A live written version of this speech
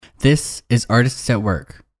This is Artists at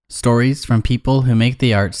Work, stories from people who make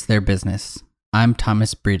the arts their business. I'm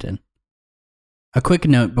Thomas Breeden. A quick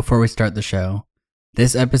note before we start the show.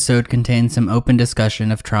 This episode contains some open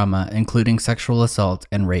discussion of trauma, including sexual assault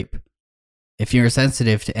and rape. If you're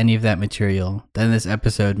sensitive to any of that material, then this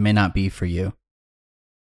episode may not be for you.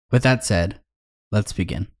 With that said, let's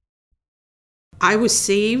begin. I was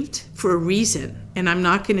saved for a reason, and I'm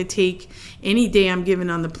not going to take any day I'm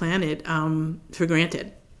given on the planet for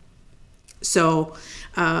granted. So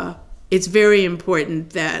it's very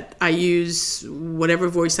important that I use whatever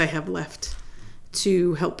voice I have left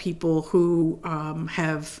to help people who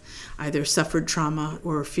have either suffered trauma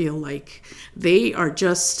or feel like they are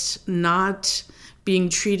just not being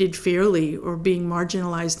treated fairly or being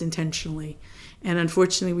marginalized intentionally. And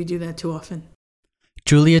unfortunately, we do that too often.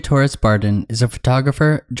 Julia Torres Barden is a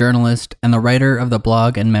photographer, journalist, and the writer of the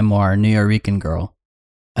blog and memoir Nuyorican Girl.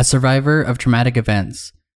 A survivor of traumatic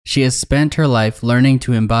events, she has spent her life learning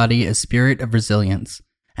to embody a spirit of resilience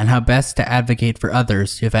and how best to advocate for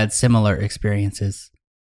others who have had similar experiences.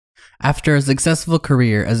 After a successful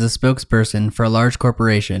career as a spokesperson for a large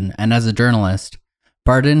corporation and as a journalist,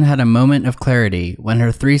 Barden had a moment of clarity when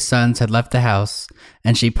her 3 sons had left the house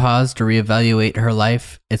and she paused to reevaluate her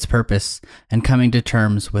life, its purpose, and coming to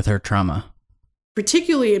terms with her trauma.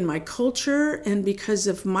 Particularly in my culture and because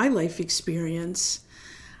of my life experience,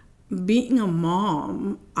 being a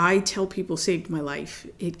mom, I tell people, saved my life.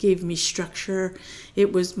 It gave me structure.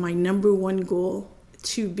 It was my number one goal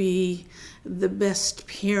to be the best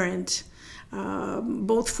parent,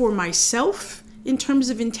 both for myself in terms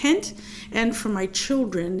of intent and for my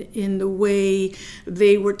children in the way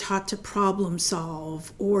they were taught to problem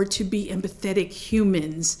solve or to be empathetic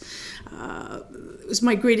humans. It was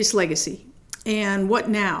my greatest legacy. And what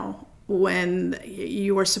now? When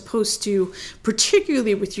you are supposed to,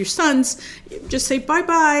 particularly with your sons, just say,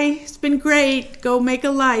 bye-bye, it's been great, go make a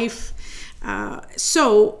life.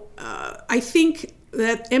 So I think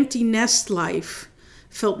that empty nest life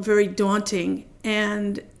felt very daunting.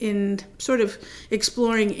 And in sort of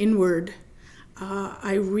exploring inward,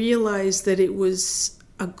 I realized that it was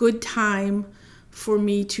a good time for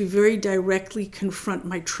me to very directly confront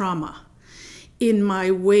my trauma in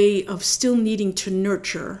my way of still needing to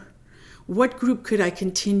nurture. What group could I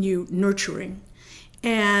continue nurturing?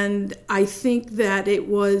 And I think that it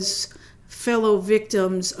was fellow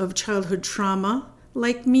victims of childhood trauma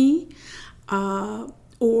like me,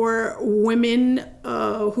 or women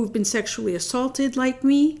who've been sexually assaulted like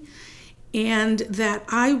me, and that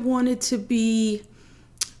I wanted to be,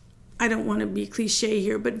 I don't want to be cliche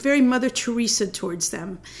here, but very Mother Teresa towards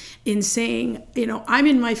them in saying, I'm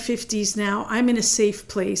in my 50s now. I'm in a safe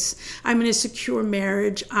place. I'm in a secure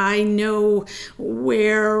marriage. I know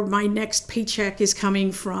where my next paycheck is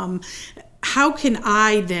coming from. How can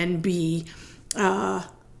I then be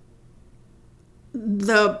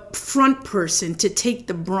the front person to take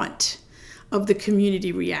the brunt of the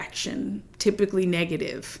community reaction, typically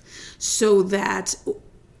negative, so that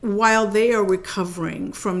while they are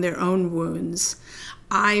recovering from their own wounds,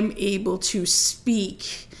 I'm able to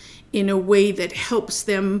speak in a way that helps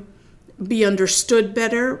them be understood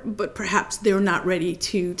better, but perhaps they're not ready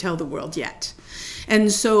to tell the world yet.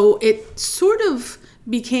 And so it sort of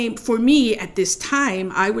became, for me at this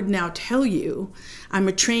time, I would now tell you, I'm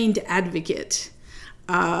a trained advocate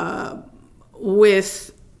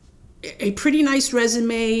with a pretty nice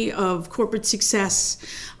resume of corporate success,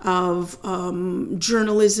 of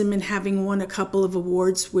journalism, and having won a couple of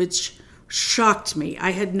awards, which shocked me. I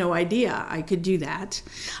had no idea I could do that.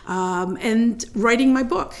 And writing my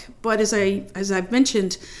book. But as I've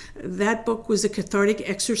mentioned, that book was a cathartic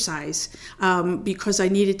exercise because I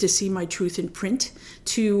needed to see my truth in print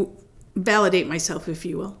to validate myself, if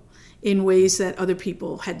you will, in ways that other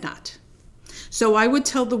people had not. So I would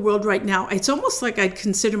tell the world right now, it's almost like I'd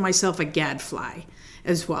consider myself a gadfly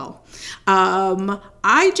as well.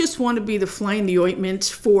 I just want to be the fly in the ointment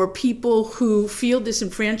for people who feel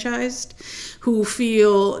disenfranchised, who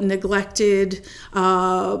feel neglected,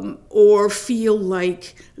 or feel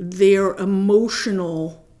like their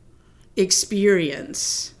emotional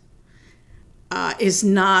experience is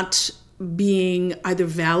not being either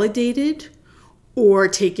validated or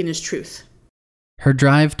taken as truth. Her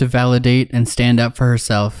drive to validate and stand up for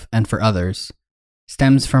herself and for others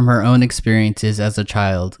stems from her own experiences as a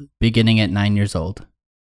child, beginning at 9 years old.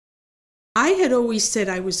 I had always said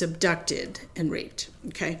I was abducted and raped,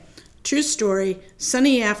 okay? True story,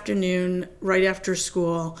 sunny afternoon, right after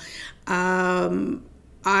school. I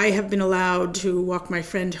have been allowed to walk my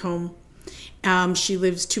friend home. She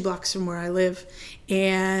lives 2 blocks from where I live.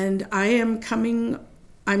 And I'm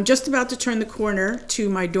I'm just about to turn the corner to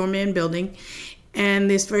my doorman building, and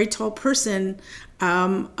this very tall person,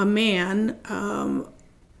 a man,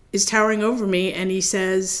 is towering over me, and he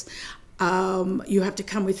says, you have to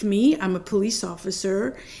come with me. I'm a police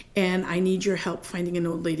officer, and I need your help finding an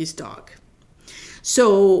old lady's dog.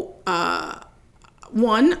 So,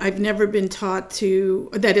 one, I've never been taught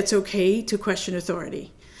that it's okay to question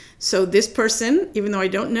authority. So this person, even though I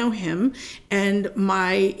don't know him, and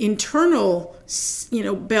my internal,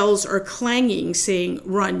 bells are clanging saying,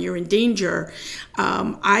 run, you're in danger.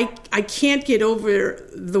 I can't get over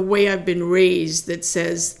the way I've been raised that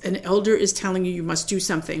says an elder is telling you must do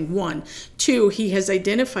something. One. Two, he has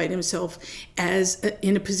identified himself as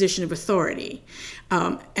in a position of authority.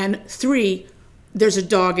 And three, there's a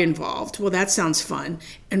dog involved. Well, that sounds fun.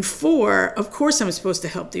 And four, of course I'm supposed to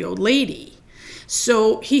help the old lady.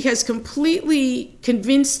 So he has completely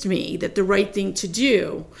convinced me that the right thing to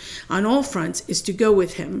do on all fronts is to go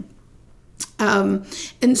with him.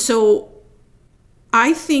 And so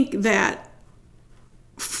I think that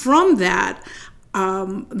from that,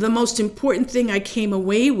 the most important thing I came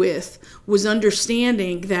away with was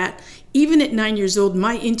understanding that even at 9 years old,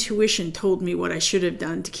 my intuition told me what I should have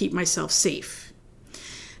done to keep myself safe.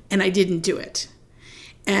 And I didn't do it.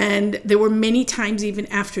 And there were many times even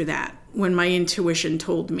after that when my intuition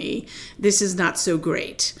told me this is not so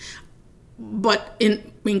great. But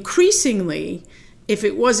increasingly, if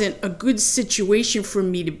it wasn't a good situation for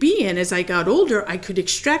me to be in, as I got older, I could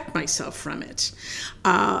extract myself from it.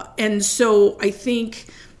 And so I think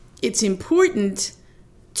it's important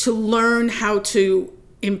to learn how to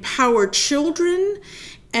empower children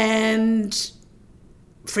and,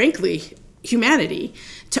 frankly, humanity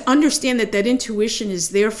to understand that intuition is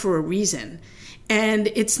there for a reason. And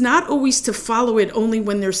it's not always to follow it only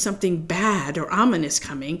when there's something bad or ominous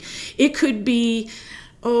coming. It could be,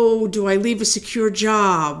 oh, do I leave a secure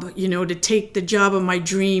job, to take the job of my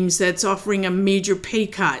dreams that's offering a major pay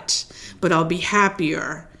cut, but I'll be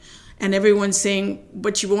happier. And everyone's saying,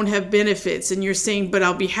 but you won't have benefits. And you're saying, but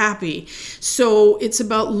I'll be happy. So it's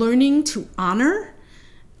about learning to honor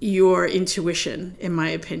your intuition, in my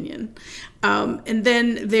opinion. And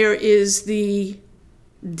then there is the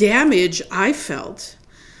damage I felt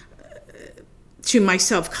to my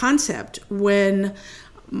self-concept when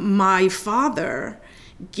my father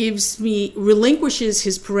relinquishes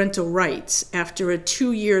his parental rights after a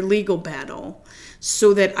 2-year legal battle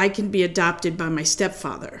so that I can be adopted by my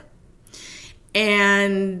stepfather.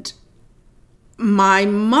 And my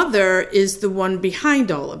mother is the one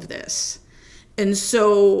behind all of this. And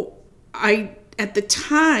so at the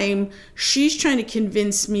time, she's trying to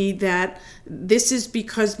convince me that this is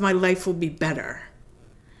because my life will be better.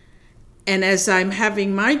 And as I'm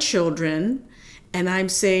having my children, and I'm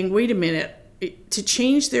saying, wait a minute, to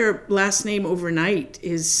change their last name overnight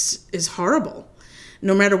is horrible,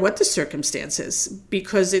 no matter what the circumstances,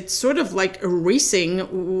 because it's sort of like erasing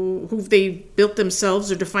who they built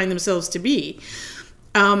themselves or defined themselves to be.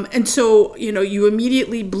 And so, you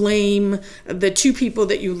immediately blame the two people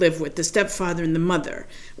that you live with, the stepfather and the mother.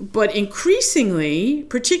 But increasingly,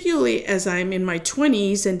 particularly as I'm in my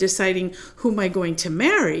 20s and deciding who am I going to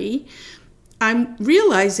marry, I'm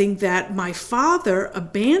realizing that my father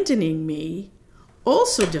abandoning me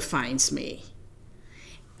also defines me.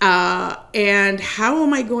 And how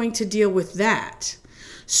am I going to deal with that?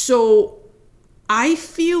 So I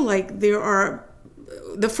feel like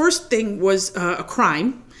the first thing was a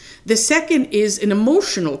crime. The second is an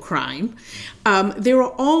emotional crime. There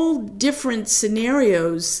are all different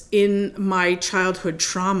scenarios in my childhood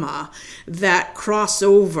trauma that cross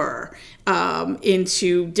over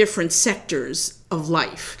into different sectors of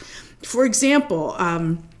life. For example,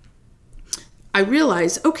 I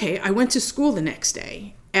realized, okay, I went to school the next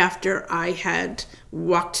day after I had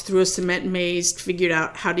walked through a cement maze, figured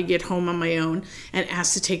out how to get home on my own, and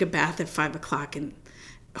asked to take a bath at 5 o'clock. And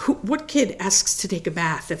what kid asks to take a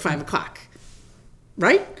bath at 5 o'clock,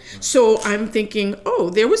 right? So I'm thinking, oh,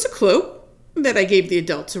 there was a clue that I gave the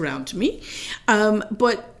adults around me.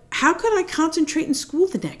 But how could I concentrate in school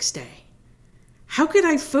the next day? How could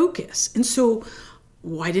I focus? And so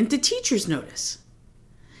why didn't the teachers notice?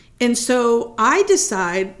 And so I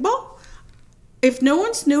decide, well, if no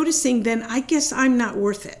one's noticing, then I guess I'm not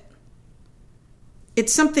worth it.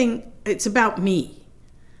 It's about me.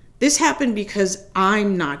 This happened because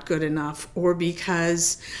I'm not good enough, or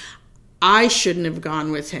because I shouldn't have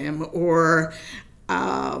gone with him, or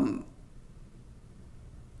the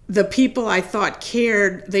people I thought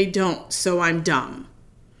cared, they don't, so I'm dumb.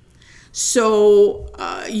 So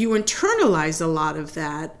you internalize a lot of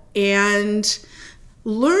that, and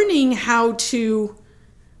learning how to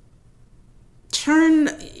turn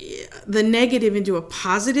the negative into a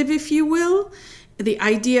positive, if you will, the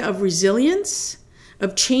idea of resilience,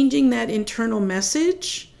 of changing that internal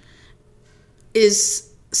message, is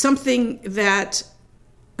something that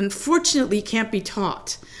unfortunately can't be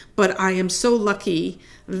taught. But I am so lucky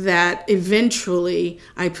that eventually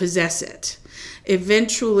I possess it.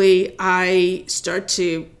 Eventually I start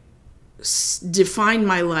to define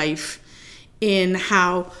my life in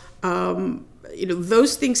how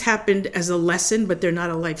those things happened as a lesson, but they're not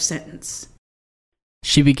a life sentence.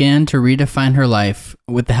 She began to redefine her life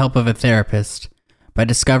with the help of a therapist by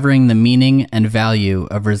discovering the meaning and value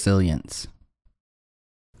of resilience.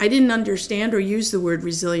 I didn't understand or use the word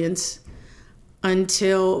resilience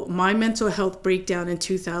until my mental health breakdown in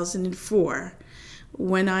 2004,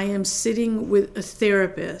 when I am sitting with a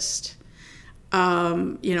therapist,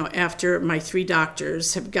 after my 3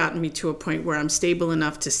 doctors have gotten me to a point where I'm stable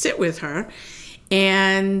enough to sit with her.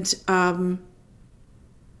 And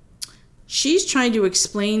she's trying to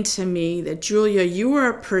explain to me that, Julia, you are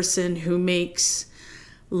a person who makes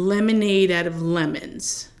lemonade out of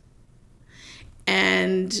lemons.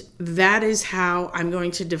 And that is how I'm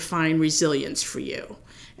going to define resilience for you.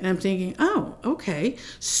 And I'm thinking, oh, okay.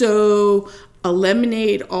 So a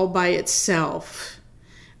lemonade all by itself,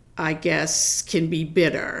 I guess, can be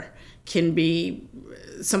bitter, can be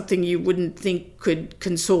something you wouldn't think could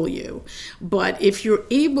console you. But if you're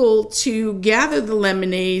able to gather the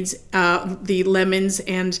lemons,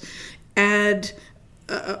 and add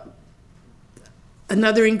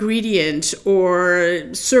another ingredient or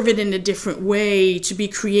serve it in a different way to be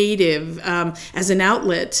creative as an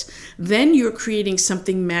outlet, then you're creating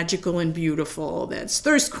something magical and beautiful that's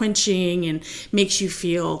thirst quenching and makes you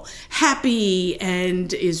feel happy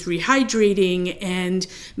and is rehydrating and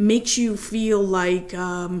makes you feel like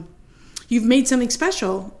you've made something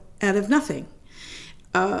special out of nothing.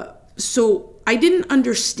 So I didn't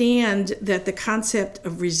understand that the concept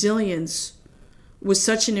of resilience was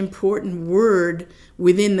such an important word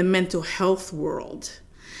within the mental health world.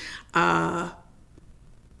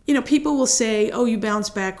 People will say, oh, you bounce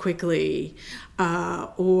back quickly,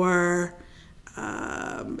 or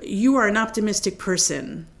you are an optimistic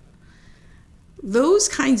person. Those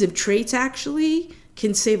kinds of traits actually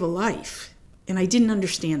can save a life, and I didn't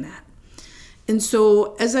understand that. And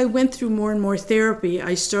so as I went through more and more therapy,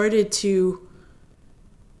 I started to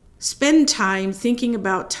spend time thinking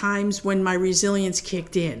about times when my resilience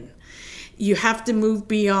kicked in. You have to move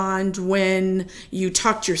beyond when you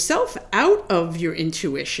talked yourself out of your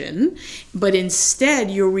intuition, but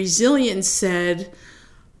instead your resilience said,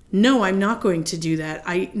 no, I'm not going to do that.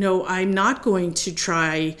 I'm not going to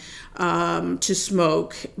try to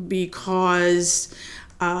smoke because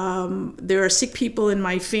there are sick people in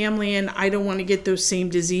my family and I don't want to get those same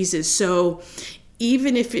diseases. So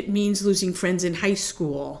even if it means losing friends in high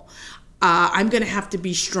school, I'm going to have to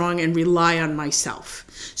be strong and rely on myself.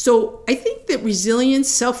 So I think that resilience,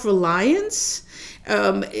 self-reliance,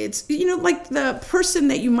 it's, like the person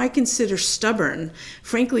that you might consider stubborn,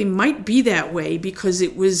 frankly, might be that way because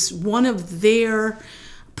it was one of their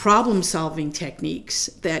problem-solving techniques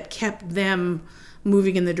that kept them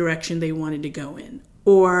moving in the direction they wanted to go in.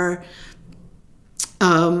 Or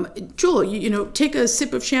Jewel, take a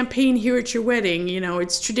sip of champagne here at your wedding.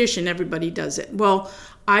 It's tradition. Everybody does it. Well,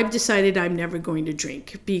 I've decided I'm never going to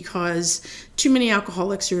drink because too many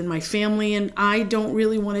alcoholics are in my family and I don't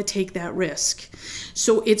really want to take that risk.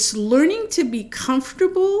 So it's learning to be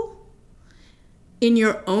comfortable in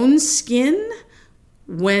your own skin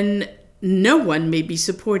when no one may be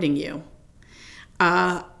supporting you.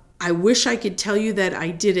 I wish I could tell you that I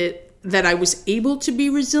did it, that I was able to be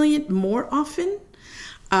resilient more often.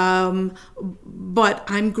 But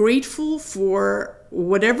I'm grateful for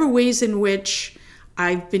whatever ways in which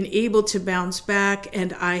I've been able to bounce back,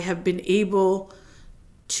 and I have been able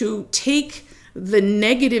to take the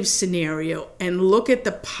negative scenario and look at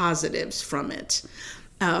the positives from it.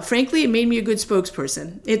 Frankly, it made me a good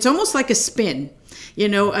spokesperson. It's almost like a spin,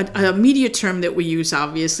 a media term that we use,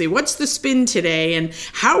 obviously. What's the spin today, and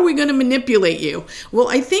how are we going to manipulate you? Well,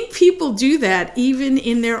 I think people do that even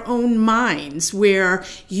in their own minds, where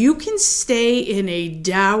you can stay in a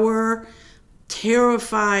dour,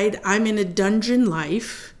 terrified, I'm in a dungeon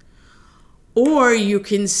life, or you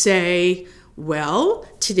can say, well,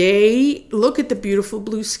 today, look at the beautiful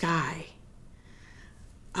blue sky.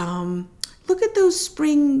 Look at those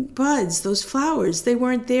spring buds, those flowers. They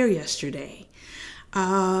weren't there yesterday.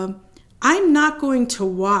 I'm not going to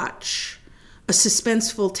watch a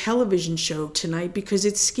suspenseful television show tonight because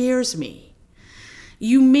it scares me.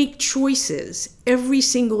 You make choices every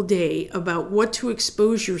single day about what to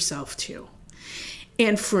expose yourself to.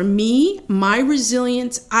 And for me, my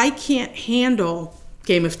resilience, I can't handle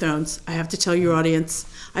Game of Thrones. I have to tell your audience,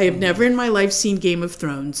 I have never in my life seen Game of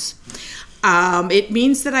Thrones. It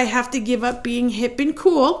means that I have to give up being hip and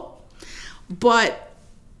cool. But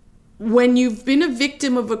when you've been a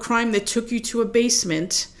victim of a crime that took you to a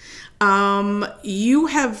basement, you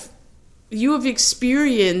have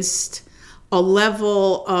experienced a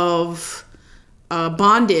level of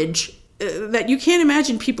bondage that you can't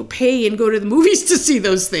imagine people pay and go to the movies to see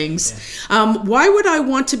those things. Yeah. Why would I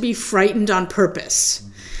want to be frightened on purpose?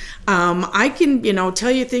 I can,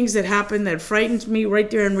 tell you things that happen that frightened me right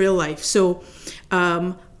there in real life. So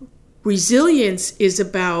resilience is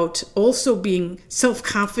about also being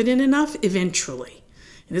self-confident enough eventually.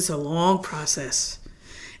 And it's a long process.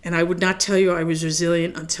 And I would not tell you I was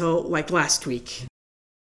resilient until like last week.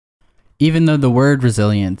 Even though the word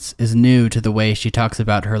resilience is new to the way she talks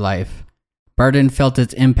about her life, Barden felt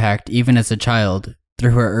its impact even as a child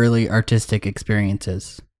through her early artistic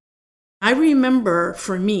experiences. I remember,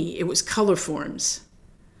 for me, it was color forms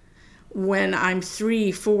when I'm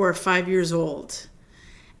 3, 4, 5 years old.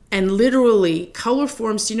 And literally, color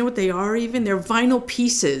forms, do you know what they are even? They're vinyl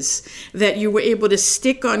pieces that you were able to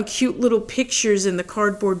stick on cute little pictures in the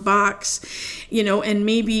cardboard box, and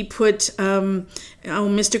maybe put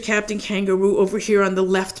Mr. Captain Kangaroo over here on the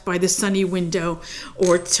left by the sunny window,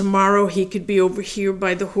 or tomorrow he could be over here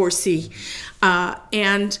by the horsey.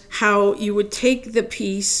 And how you would take the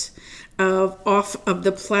piece off of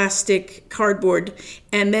the plastic cardboard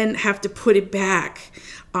and then have to put it back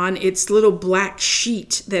on its little black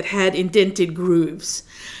sheet that had indented grooves.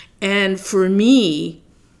 And for me,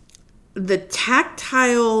 the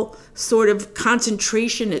tactile sort of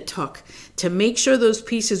concentration it took to make sure those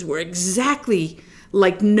pieces were exactly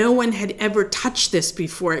like no one had ever touched this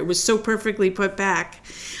before, it was so perfectly put back,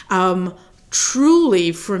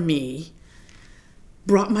 truly for me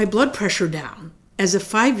brought my blood pressure down as a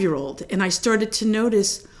 5-year-old. And I started to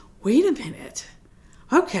notice, wait a minute,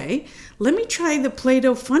 okay, let me try the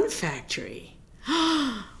Play-Doh Fun Factory.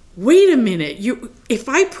 Wait a minute, if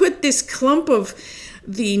I put this clump of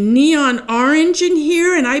the neon orange in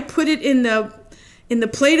here and I put it in the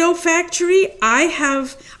Play-Doh factory,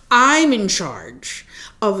 I'm in charge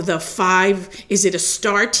of the 5. Is it a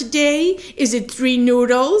star today? Is it 3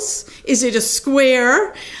 noodles? Is it a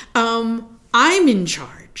square? I'm in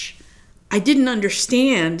charge. I didn't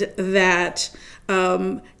understand that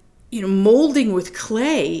molding with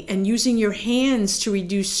clay and using your hands to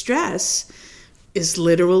reduce stress is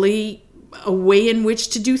literally a way in which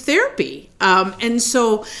to do therapy. And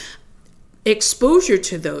so exposure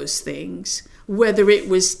to those things, whether it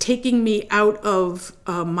was taking me out of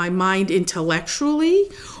my mind intellectually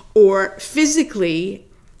or physically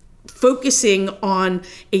focusing on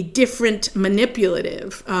a different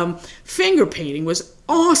manipulative, finger painting was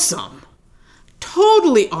awesome.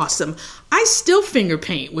 Totally awesome. I still finger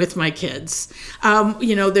paint with my kids.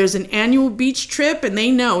 There's an annual beach trip and they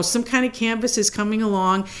know some kind of canvas is coming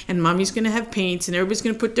along and mommy's going to have paints and everybody's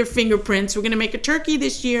going to put their fingerprints. We're going to make a turkey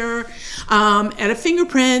this year at a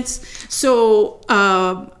fingerprints. So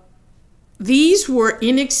these were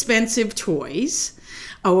inexpensive toys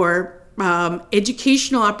or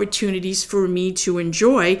educational opportunities for me to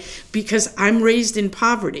enjoy because I'm raised in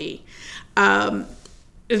poverty.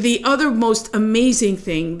 The other most amazing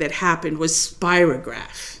thing that happened was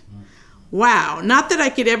Spirograph. Wow, not that I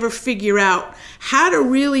could ever figure out how to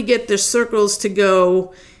really get the circles to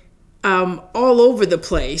go all over the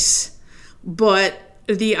place, but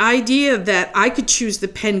the idea that I could choose the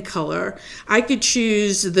pen color, I could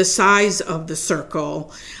choose the size of the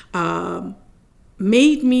circle,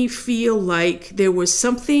 made me feel like there was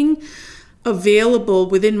something available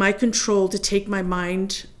within my control to take my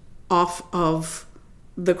mind off of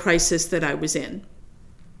the crisis that I was in.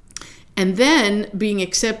 And then being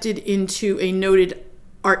accepted into a noted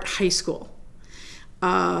art high school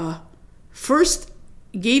first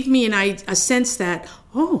gave me a sense that,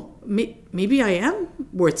 maybe I am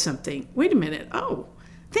worth something. Wait a minute. Oh,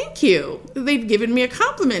 thank you. They've given me a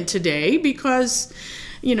compliment today because,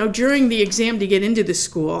 during the exam to get into the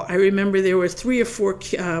school, I remember there were 3 or 4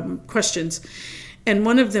 questions. And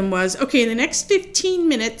one of them was, okay, in the next 15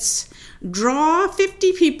 minutes, draw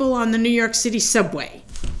 50 people on the New York City subway.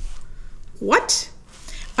 What?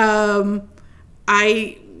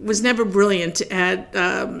 I was never brilliant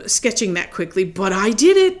at sketching that quickly, but I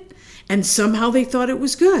did it, and somehow they thought it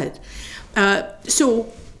was good.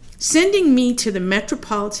 So sending me to the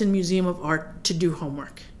Metropolitan Museum of Art to do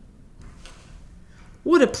homework.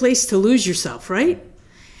 What a place to lose yourself, right?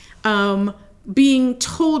 Being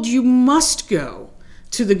told you must go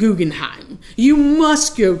to the Guggenheim. You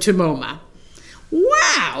must go to MoMA. What?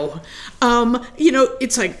 wow.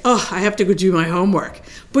 It's like, oh, I have to go do my homework.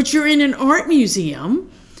 But you're in an art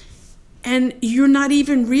museum and you're not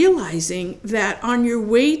even realizing that on your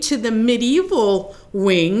way to the medieval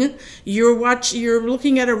wing, you're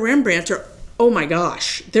looking at a Rembrandt, or, oh my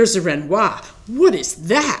gosh, there's a Renoir. What is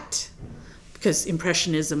that? Because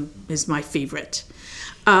Impressionism is my favorite.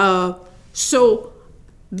 So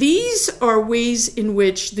these are ways in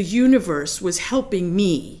which the universe was helping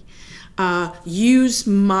me use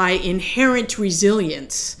my inherent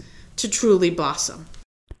resilience to truly blossom.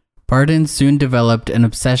 Barden soon developed an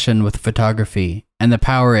obsession with photography and the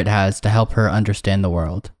power it has to help her understand the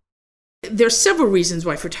world. There's several reasons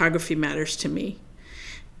why photography matters to me.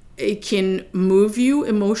 It can move you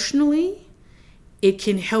emotionally. It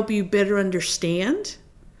can help you better understand.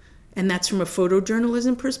 And that's from a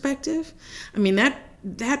photojournalism perspective. I mean, that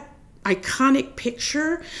iconic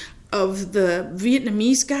picture of the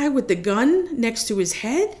Vietnamese guy with the gun next to his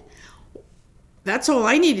head, that's all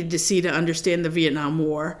I needed to see to understand the Vietnam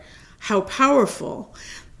War, how powerful.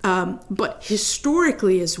 But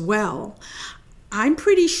historically as well, I'm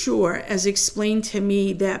pretty sure, as explained to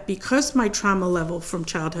me, that because my trauma level from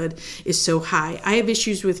childhood is so high, I have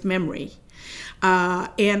issues with memory.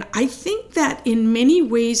 And I think that in many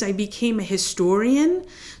ways I became a historian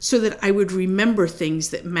so that I would remember things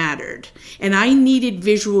that mattered. And I needed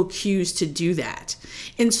visual cues to do that.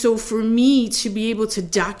 And so for me to be able to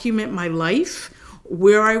document my life,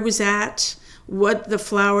 where I was at, what the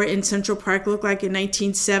flower in Central Park looked like in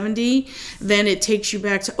 1970, then it takes you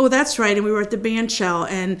back to, oh, that's right, and we were at the bandshell,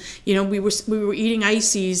 and we were eating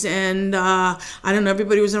ices, and I don't know,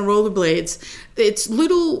 everybody was on rollerblades. It's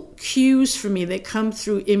little cues for me that come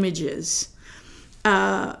through images.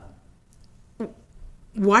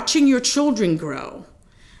 Watching your children grow,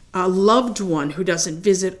 a loved one who doesn't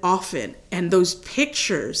visit often, and those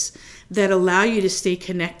pictures that allow you to stay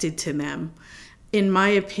connected to them, in my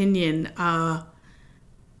opinion,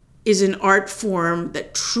 is an art form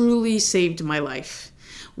that truly saved my life.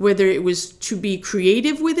 Whether it was to be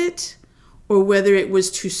creative with it or whether it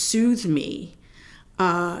was to soothe me,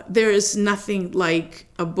 there is nothing like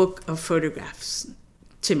a book of photographs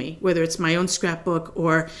to me, whether it's my own scrapbook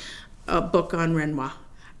or a book on Renoir,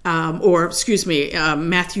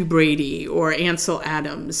 Matthew Brady or Ansel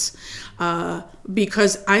Adams,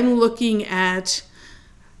 because I'm looking at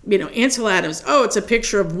Ansel Adams, oh, it's a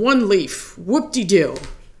picture of one leaf. Whoop-de-doo.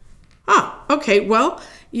 Ah, okay, well,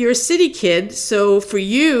 you're a city kid, so for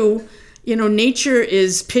you, nature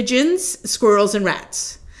is pigeons, squirrels, and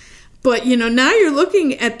rats. But, now you're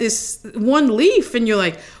looking at this one leaf and you're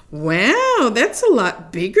like, wow, that's a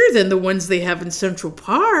lot bigger than the ones they have in Central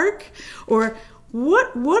Park. Or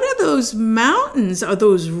what are those mountains? Are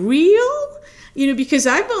those real? Because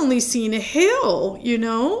I've only seen a hill,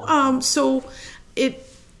 so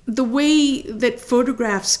the way that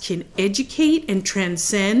photographs can educate and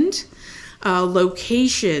transcend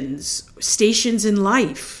locations, stations in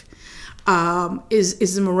life,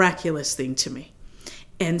 is a miraculous thing to me.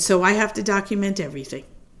 And so I have to document everything.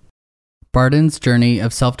 Barden's journey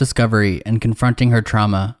of self-discovery and confronting her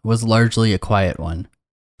trauma was largely a quiet one.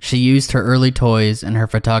 She used her early toys and her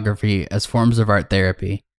photography as forms of art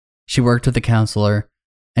therapy. She worked with a counselor,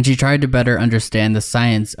 and she tried to better understand the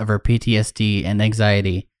science of her PTSD and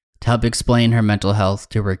anxiety to help explain her mental health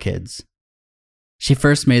to her kids. She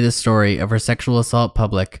first made the story of her sexual assault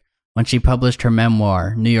public when she published her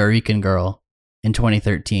memoir, Nuyorican Girl, in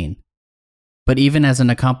 2013. But even as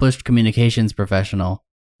an accomplished communications professional,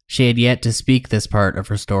 she had yet to speak this part of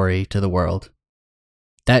her story to the world.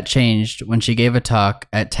 That changed when she gave a talk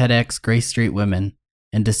at TEDx Grace Street Women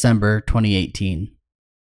in December 2018.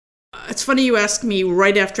 It's funny you ask me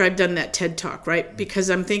right after I've done that TED Talk, right?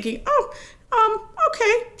 Because I'm thinking,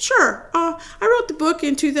 okay, sure. I wrote the book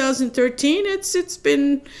in 2013. It's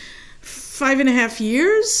been 5.5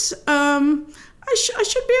 years. I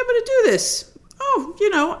should be able to do this.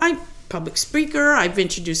 I'm public speaker. I've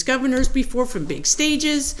introduced governors before from big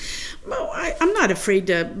stages. Well, I'm not afraid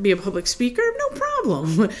to be a public speaker. No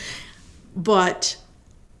problem. But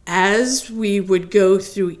as we would go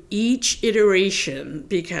through each iteration,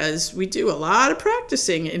 because we do a lot of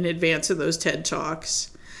practicing in advance of those TED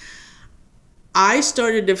Talks, I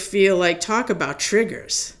started to feel like talk about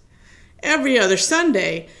triggers every other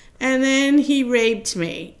Sunday. And then he raped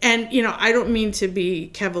me. And, I don't mean to be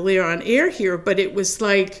cavalier on air here, but it was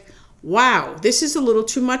like, wow, this is a little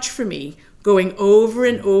too much for me, going over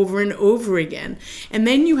and over and over again. And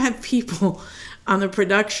then you have people on the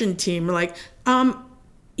production team like,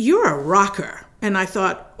 you're a rocker. And I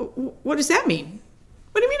thought, what does that mean?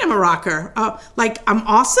 What do you mean I'm a rocker? Like I'm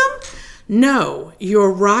awesome? No, you're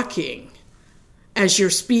rocking. as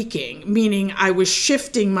you're speaking, meaning I was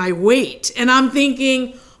shifting my weight. And I'm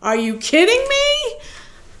thinking, are you kidding me?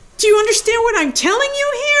 Do you understand what I'm telling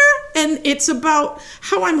you here? And it's about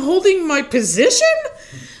how I'm holding my position.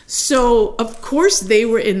 So, of course, they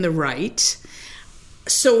were in the right.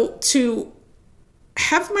 So to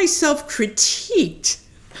have myself critiqued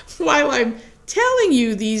while I'm telling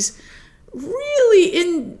you these really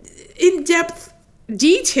in-depth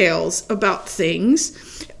details about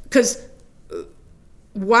things, because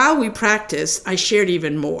while we practiced, I shared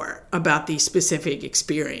even more about the specific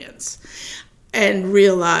experience and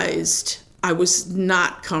realized I was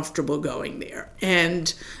not comfortable going there.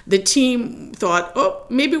 And the team thought, oh,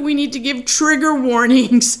 maybe we need to give trigger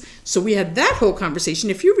warnings. So we had that whole conversation.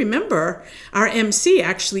 If you remember, our MC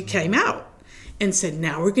actually came out and said,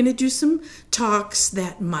 now we're going to do some talks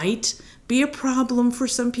that might be a problem for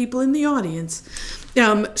some people in the audience.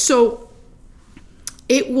 So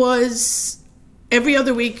it was every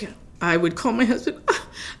other week I would call my husband,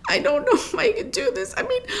 I don't know if I can do this. I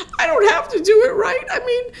mean, I don't have to do it right. I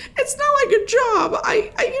mean, it's not like a job.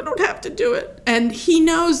 I don't have to do it. And he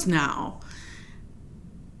knows now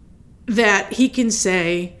that he can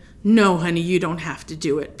say, no, honey, you don't have to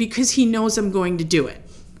do it, because he knows I'm going to do it.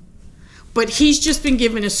 But he's just been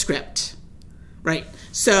given a script, right?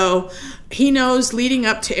 So he knows leading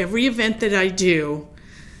up to every event that I do,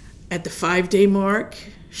 at the 5-day mark,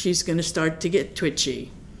 she's going to start to get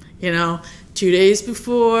twitchy. 2 days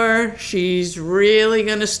before, she's really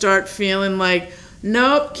going to start feeling like,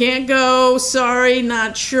 nope, can't go, sorry,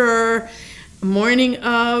 not sure. Morning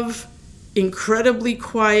of, incredibly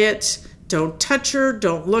quiet, don't touch her,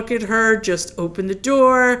 don't look at her, just open the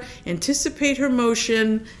door, anticipate her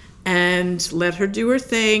motion, and let her do her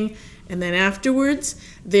thing. And then afterwards,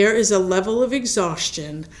 there is a level of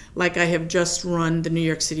exhaustion like I have just run the New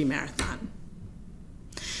York City Marathon.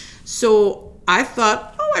 So I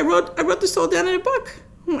thought, I wrote this all down in a book.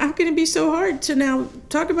 How can it be so hard to now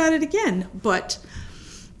talk about it again? But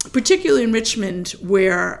particularly in Richmond,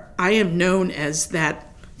 where I am known as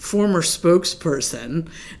that former spokesperson,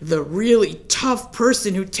 the really tough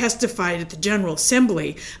person who testified at the General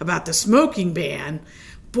Assembly about the smoking ban,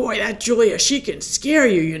 boy, that Julia, she can scare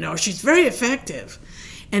you, she's very effective.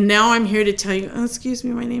 And now I'm here to tell you, excuse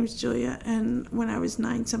me, my name is Julia, and when I was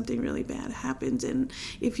 9, something really bad happened, and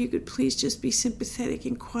if you could please just be sympathetic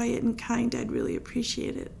and quiet and kind, I'd really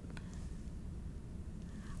appreciate it.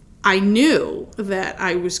 I knew that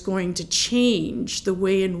I was going to change the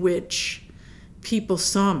way in which people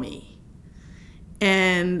saw me,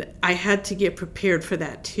 and I had to get prepared for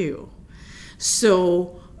that too.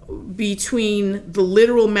 So between the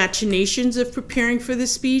literal machinations of preparing for the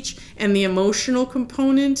speech and the emotional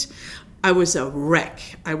component, I was a wreck.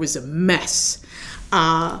 I was a mess.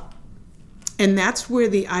 And that's where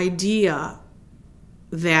the idea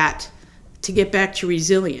that, to get back to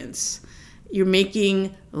resilience, you're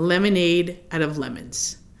making lemonade out of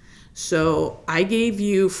lemons. So I gave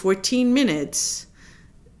you 14 minutes.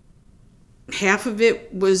 Half of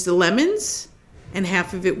it was the lemons and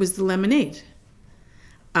half of it was the lemonade.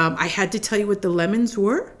 I had to tell you what the lemons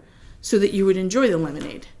were so that you would enjoy the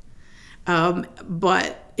lemonade.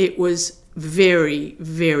 But it was very,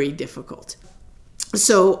 very difficult.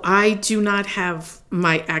 So I do not have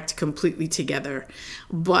my act completely together,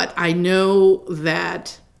 but I know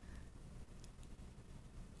that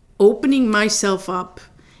opening myself up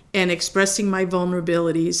and expressing my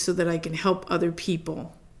vulnerabilities so that I can help other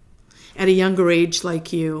people at a younger age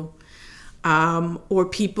like you, or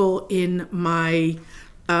people in my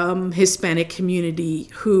Hispanic community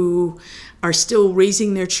who are still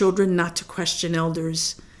raising their children not to question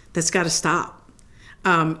elders. That's got to stop.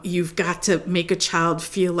 You've got to make a child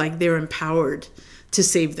feel like they're empowered to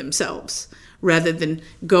save themselves rather than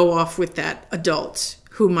go off with that adult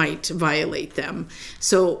who might violate them.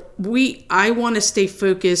 So I want to stay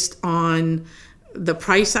focused on the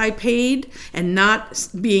price I paid and not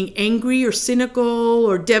being angry or cynical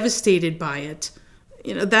or devastated by it.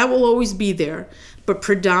 That will always be there. But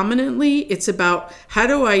predominantly, it's about how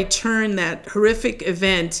do I turn that horrific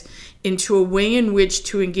event into a way in which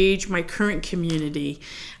to engage my current community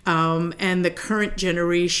and the current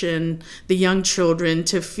generation, the young children,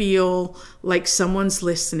 to feel like someone's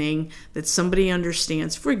listening, that somebody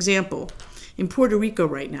understands. For example, in Puerto Rico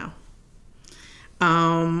right now,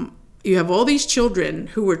 you have all these children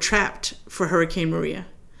who were trapped for Hurricane Maria.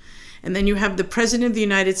 And then you have the President of the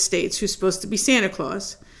United States, who's supposed to be Santa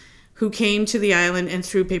Claus, who came to the island and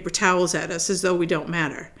threw paper towels at us as though we don't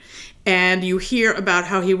matter. And you hear about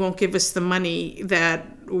how he won't give us the money that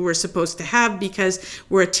we're supposed to have because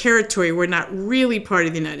we're a territory, we're not really part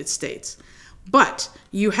of the United States. But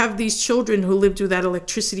you have these children who lived without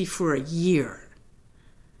electricity for a year.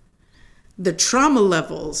 The trauma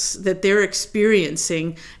levels that they're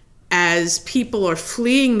experiencing as people are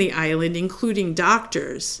fleeing the island, including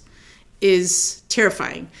doctors, is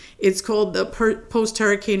terrifying. It's called the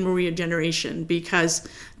post-Hurricane Maria generation because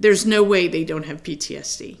there's no way they don't have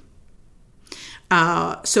PTSD.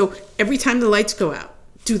 So every time the lights go out,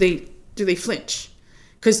 do they flinch?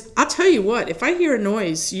 Because I'll tell you what, if I hear a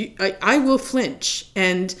noise, I will flinch.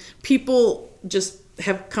 And people just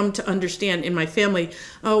have come to understand in my family,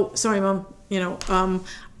 oh, sorry, Mom,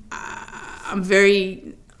 I'm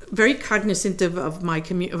very, very cognizant of my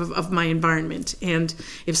of my environment. And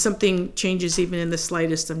if something changes even in the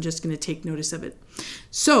slightest, I'm just going to take notice of it.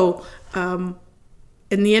 So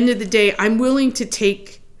in the end of the day, I'm willing to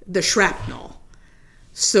take the shrapnel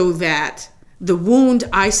so that the wound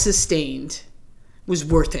I sustained was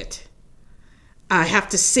worth it. I have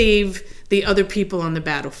to save the other people on the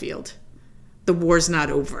battlefield. The war's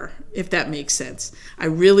not over, if that makes sense. I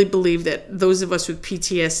really believe that those of us with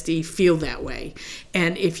PTSD feel that way.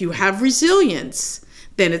 And if you have resilience,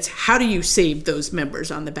 then it's how do you save those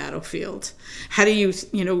members on the battlefield? How do you,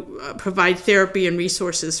 provide therapy and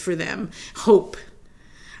resources for them? Hope,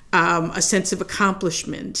 a sense of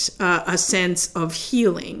accomplishment, a sense of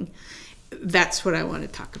healing. That's what I want to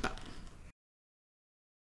talk about.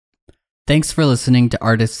 Thanks for listening to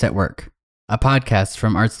Artists at Work, a podcast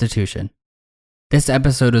from Artstitution. This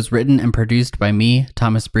episode was written and produced by me,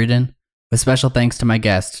 Thomas Breeden, with special thanks to my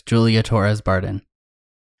guest, Julia Torres Barden.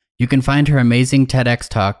 You can find her amazing TEDx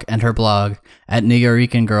talk and her blog at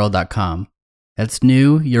newyourican.com. That's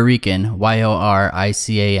New Yorican,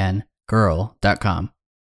 YORICAN, girl.com.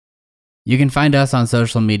 You can find us on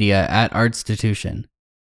social media at Artstitution.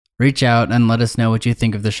 Reach out and let us know what you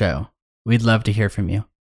think of the show. We'd love to hear from you.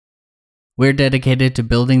 We're dedicated to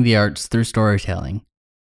building the arts through storytelling.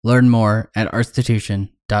 Learn more at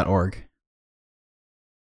artstitution.org.